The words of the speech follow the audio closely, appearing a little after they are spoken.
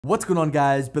What's going on,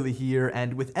 guys? Billy here,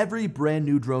 and with every brand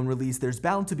new drone release, there's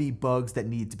bound to be bugs that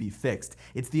need to be fixed.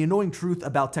 It's the annoying truth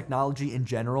about technology in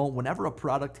general. Whenever a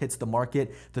product hits the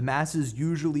market, the masses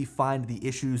usually find the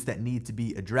issues that need to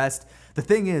be addressed. The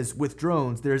thing is, with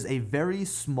drones, there's a very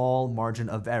small margin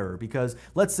of error because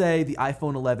let's say the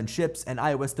iPhone 11 ships and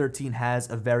iOS 13 has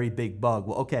a very big bug.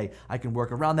 Well, okay, I can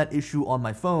work around that issue on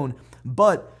my phone,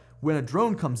 but when a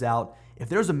drone comes out, if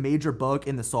there's a major bug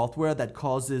in the software that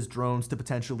causes drones to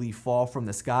potentially fall from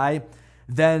the sky,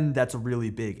 then that's a really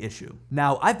big issue.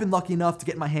 Now, I've been lucky enough to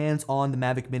get my hands on the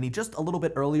Mavic Mini just a little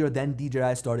bit earlier than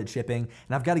DJI started shipping,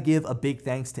 and I've got to give a big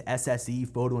thanks to SSE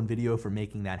Photo and Video for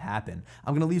making that happen.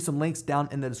 I'm going to leave some links down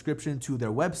in the description to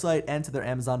their website and to their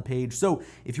Amazon page, so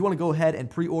if you want to go ahead and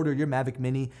pre-order your Mavic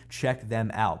Mini, check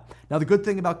them out. Now, the good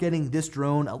thing about getting this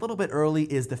drone a little bit early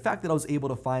is the fact that I was able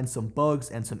to find some bugs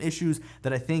and some issues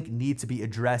that I think need to be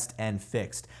addressed and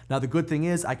fixed. Now, the good thing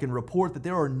is I can report that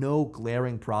there are no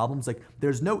glaring problems.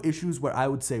 There's no issues where I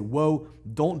would say, whoa,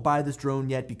 don't buy this drone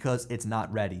yet because it's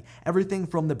not ready. Everything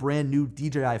from the brand new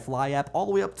DJI Fly app all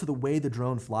the way up to the way the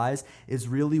drone flies is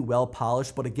really well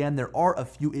polished. But again, there are a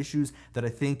few issues that I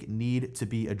think need to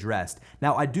be addressed.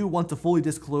 Now, I do want to fully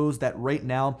disclose that right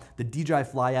now, the DJI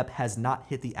Fly app has not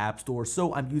hit the App Store,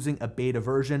 so I'm using a beta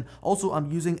version. Also,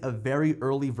 I'm using a very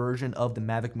early version of the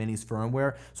Mavic Mini's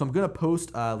firmware. So I'm going to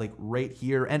post right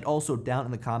here and also down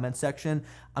in the comment section,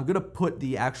 I'm going to put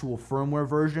the actual firmware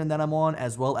version that I'm on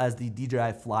as well as the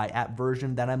DJI Fly app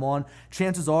version that I'm on.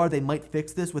 Chances are they might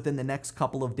fix this within the next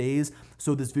couple of days,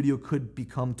 so this video could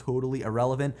become totally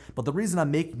irrelevant. But the reason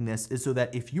I'm making this is so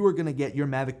that if you are going to get your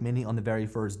Mavic Mini on the very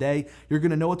first day, you're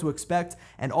going to know what to expect.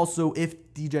 And also,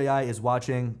 if DJI is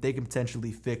watching, they can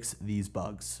potentially fix these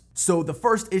bugs. So the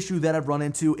first issue that I've run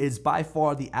into is by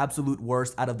far the absolute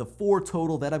worst out of the 4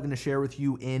 total that I'm going to share with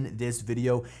you in this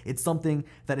video. It's something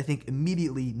that I think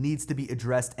immediately needs to be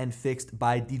addressed and fixed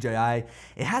by DJI.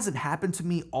 It hasn't happened to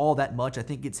me all that much. I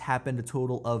think it's happened a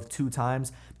total of 2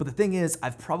 times. But the thing is,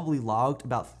 I've probably logged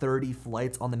about 30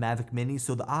 flights on the Mavic Mini,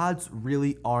 so the odds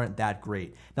really aren't that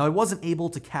great. Now, I wasn't able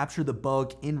to capture the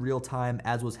bug in real time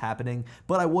as was happening,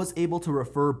 but I was able to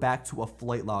refer back to a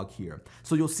flight log here.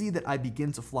 So you'll see that I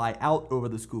begin to fly out over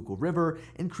the Schuylkill River,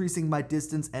 increasing my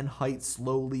distance and height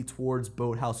slowly towards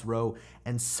Boathouse Row,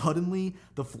 and suddenly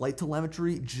the flight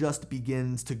telemetry just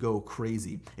begins to go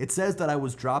crazy. It says that I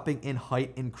was dropping in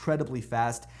height incredibly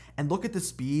fast, and look at the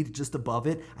speed just above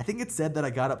it. I think it said that I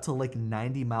got up to like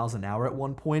 90 miles an hour at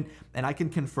one point, and I can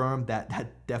confirm that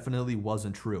that definitely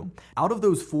wasn't true. Out of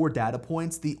those 4 data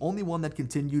points, the only one that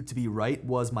continued to be right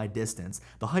was my distance.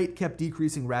 The height kept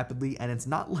decreasing rapidly, and it's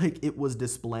not like it was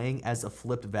displaying as a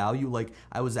flipped value, like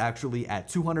I was actually at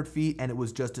 200 feet and it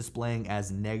was just displaying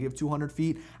as negative 200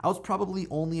 feet. I was probably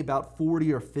only about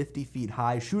 40 or 50 feet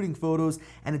high shooting photos,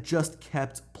 and it just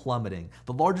kept plummeting.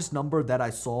 The largest number that I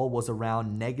saw was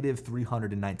around negative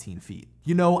 319 feet.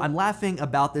 You know, I'm laughing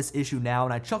about this issue now,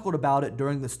 and I chuckled about it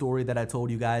during the story that I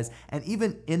told you guys, and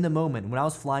even in the moment when I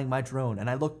was flying my drone and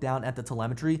I looked down at the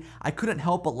telemetry, I couldn't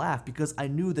help but laugh because I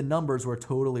knew the numbers were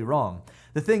totally wrong.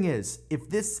 The thing is, if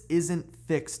this isn't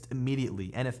fixed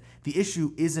immediately, and if the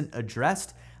issue isn't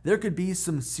addressed, there could be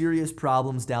some serious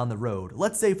problems down the road.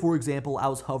 Let's say, for example, I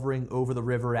was hovering over the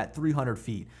river at 300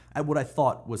 feet, at what I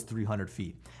thought was 300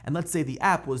 feet. And let's say the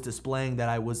app was displaying that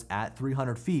I was at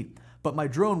 300 feet, but my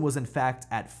drone was in fact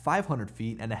at 500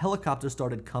 feet and a helicopter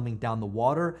started coming down the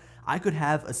water. I could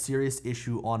have a serious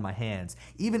issue on my hands.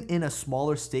 Even in a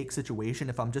smaller stake situation,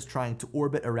 if I'm just trying to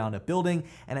orbit around a building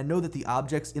and I know that the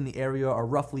objects in the area are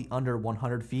roughly under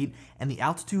 100 feet and the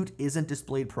altitude isn't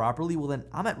displayed properly, well then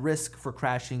I'm at risk for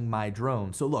crashing my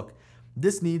drone. So look,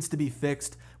 this needs to be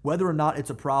fixed. Whether or not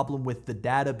it's a problem with the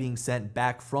data being sent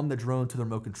back from the drone to the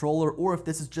remote controller, or if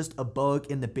this is just a bug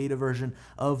in the beta version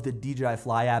of the DJI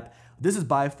Fly app, this is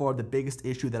by far the biggest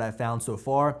issue that I've found so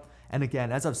far. And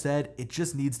again, as I've said, it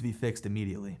just needs to be fixed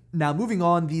immediately. Now, moving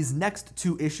on, these next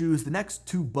 2 issues, the next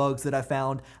 2 bugs that I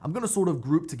found, I'm going to sort of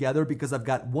group together because I've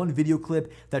got one video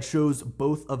clip that shows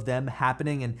both of them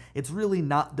happening, and it's really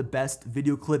not the best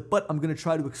video clip, but I'm going to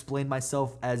try to explain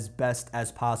myself as best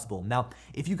as possible. Now,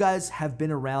 if you guys have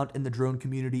been around in the drone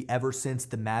community ever since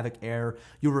the Mavic Air,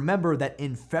 you'll remember that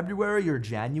in February or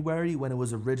January when it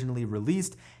was originally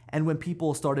released, and when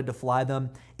people started to fly them,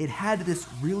 it had this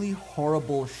really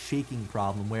horrible shaking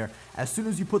problem where as soon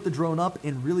as you put the drone up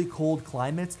in really cold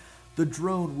climates, the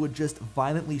drone would just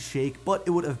violently shake, but it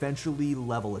would eventually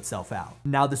level itself out.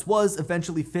 Now, this was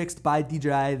eventually fixed by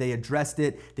DJI. They addressed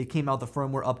it. They came out with a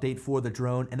firmware update for the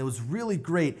drone, and it was really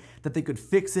great that they could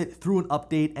fix it through an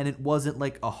update and it wasn't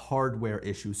like a hardware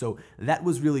issue. So that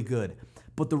was really good.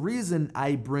 But the reason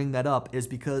I bring that up is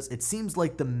because it seems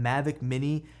like the Mavic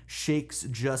Mini shakes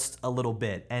just a little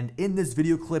bit. And in this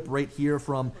video clip right here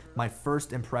from my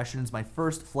first impressions, my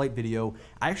first flight video,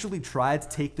 I actually tried to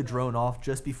take the drone off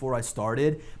just before I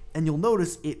started, and you'll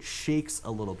notice it shakes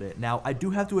a little bit. Now, I do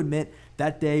have to admit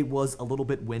that day was a little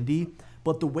bit windy,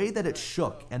 but the way that it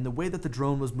shook and the way that the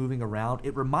drone was moving around,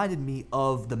 it reminded me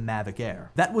of the Mavic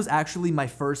Air. That was actually my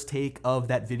first take of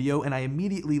that video, and I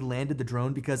immediately landed the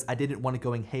drone because I didn't want it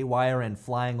going haywire and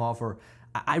flying off, or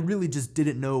I really just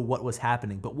didn't know what was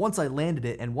happening. But once I landed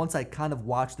it and once I kind of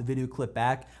watched the video clip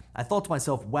back, I thought to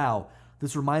myself, wow,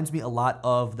 this reminds me a lot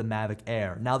of the Mavic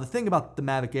Air. Now, the thing about the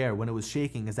Mavic Air when it was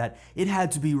shaking is that it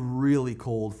had to be really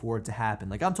cold for it to happen.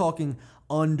 Like, I'm talking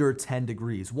under 10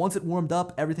 degrees. Once it warmed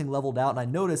up, everything leveled out, and I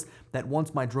noticed that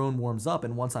once my drone warms up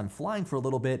and once I'm flying for a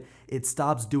little bit, it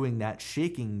stops doing that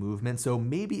shaking movement. So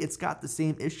maybe it's got the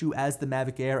same issue as the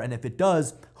Mavic Air, and if it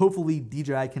does, hopefully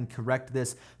DJI can correct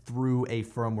this through a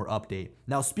firmware update.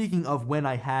 Now, speaking of when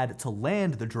I had to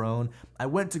land the drone, I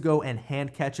went to go and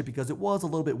hand catch it because it was a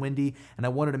little bit windy, and I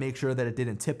wanted to make sure that it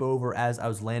didn't tip over as I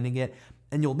was landing it.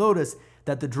 And you'll notice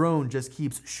that the drone just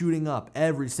keeps shooting up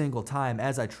every single time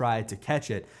as I try to catch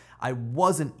it. I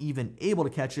wasn't even able to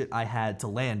catch it, I had to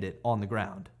land it on the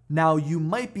ground. Now, you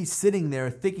might be sitting there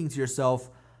thinking to yourself,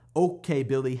 okay,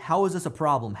 Billy, how is this a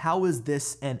problem? How is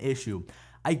this an issue?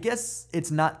 I guess it's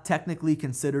not technically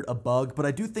considered a bug, but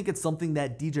I do think it's something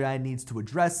that DJI needs to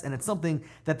address, and it's something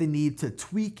that they need to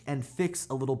tweak and fix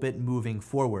a little bit moving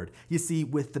forward. You see,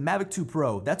 with the Mavic 2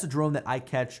 Pro, that's a drone that I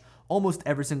catch almost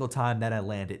every single time that I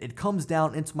land it. It comes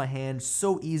down into my hand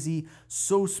so easy,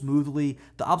 so smoothly.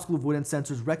 The obstacle avoidance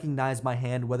sensors recognize my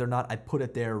hand, whether or not I put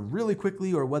it there really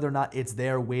quickly or whether or not it's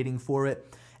there waiting for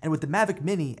it. And with the Mavic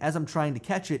Mini, as I'm trying to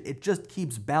catch it, it just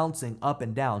keeps bouncing up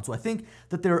and down. So I think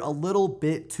that they're a little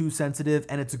bit too sensitive,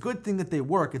 and it's a good thing that they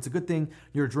work. It's a good thing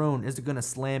your drone isn't going to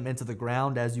slam into the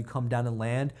ground as you come down and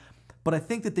land. But I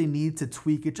think that they need to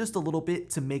tweak it just a little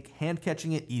bit to make hand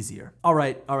catching it easier. All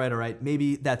right.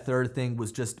 Maybe that third thing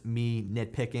was just me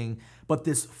nitpicking. But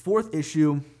this fourth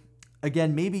issue,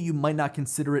 again, maybe you might not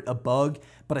consider it a bug,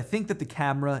 but I think that the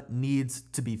camera needs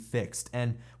to be fixed.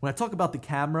 And when I talk about the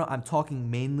camera, I'm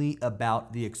talking mainly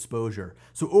about the exposure.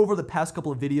 So over the past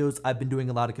couple of videos, I've been doing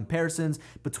a lot of comparisons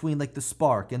between like the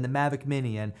Spark and the Mavic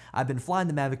Mini, and I've been flying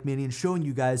the Mavic Mini and showing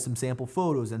you guys some sample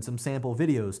photos and some sample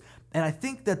videos. And I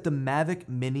think that the Mavic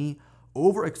Mini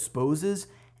overexposes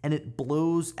and it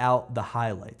blows out the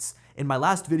highlights. In my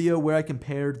last video where I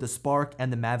compared the Spark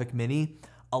and the Mavic Mini,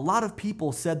 a lot of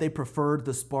people said they preferred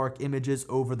the Spark images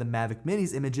over the Mavic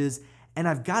Mini's images, and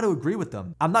I've got to agree with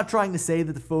them. I'm not trying to say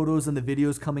that the photos and the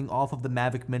videos coming off of the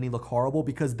Mavic Mini look horrible,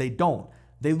 because they don't.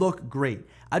 They look great.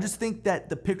 I just think that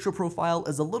the picture profile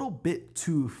is a little bit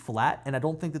too flat, and I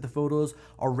don't think that the photos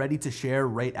are ready to share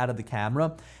right out of the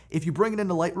camera. If you bring it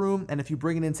into Lightroom, and if you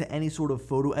bring it into any sort of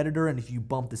photo editor, and if you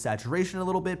bump the saturation a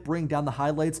little bit, bring down the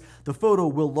highlights, the photo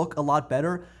will look a lot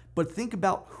better. But think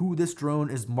about who this drone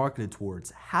is marketed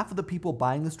towards. Half of the people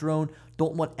buying this drone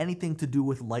don't want anything to do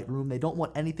with Lightroom. They don't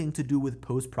want anything to do with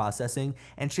post-processing.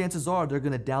 And chances are they're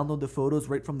going to download the photos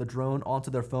right from the drone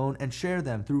onto their phone and share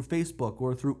them through Facebook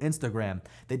or through Instagram.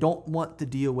 They don't want to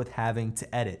deal with having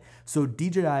to edit. So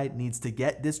DJI needs to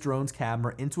get this drone's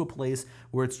camera into a place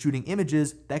where it's shooting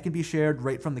images that can be shared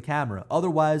right from the camera.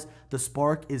 Otherwise, the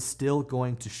Spark is still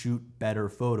going to shoot better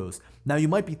photos. Now, you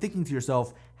might be thinking to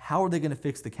yourself, how are they going to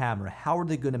fix the camera? How are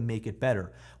they going to make it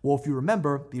better? Well, if you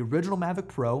remember, the original Mavic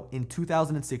Pro in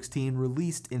 2016,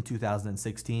 released in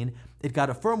 2016, it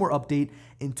got a firmware update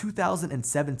in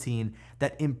 2017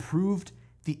 that improved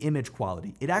the image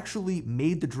quality. It actually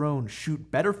made the drone shoot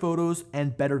better photos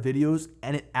and better videos,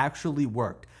 and it actually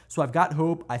worked. So I've got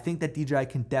hope. I think that DJI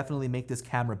can definitely make this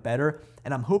camera better,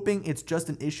 and I'm hoping it's just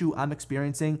an issue I'm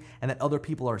experiencing and that other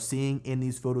people are seeing in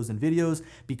these photos and videos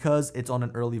because it's on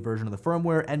an early version of the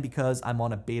firmware and because I'm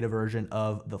on a beta version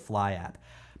of the Fly app.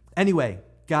 Anyway,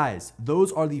 guys,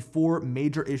 those are the 4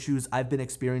 major issues I've been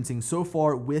experiencing so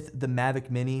far with the Mavic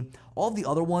Mini. All of the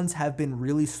other ones have been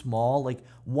really small. Like,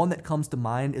 one that comes to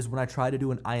mind is when I try to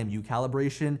do an IMU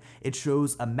calibration, it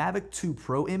shows a Mavic 2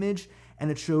 Pro image and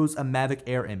it shows a Mavic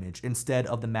Air image instead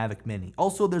of the Mavic Mini.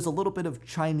 Also, there's a little bit of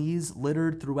Chinese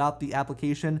littered throughout the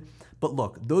application, but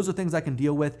look, those are things I can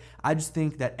deal with. I just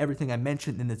think that everything I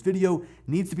mentioned in this video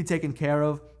needs to be taken care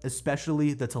of,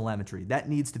 especially the telemetry. That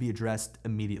needs to be addressed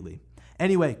immediately.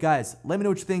 Anyway, guys, let me know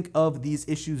what you think of these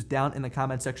issues down in the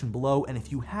comment section below, and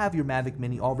if you have your Mavic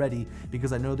Mini already,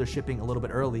 because I know they're shipping a little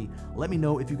bit early, let me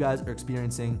know if you guys are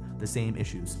experiencing the same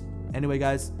issues. Anyway,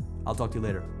 guys, I'll talk to you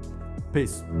later.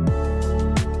 Peace.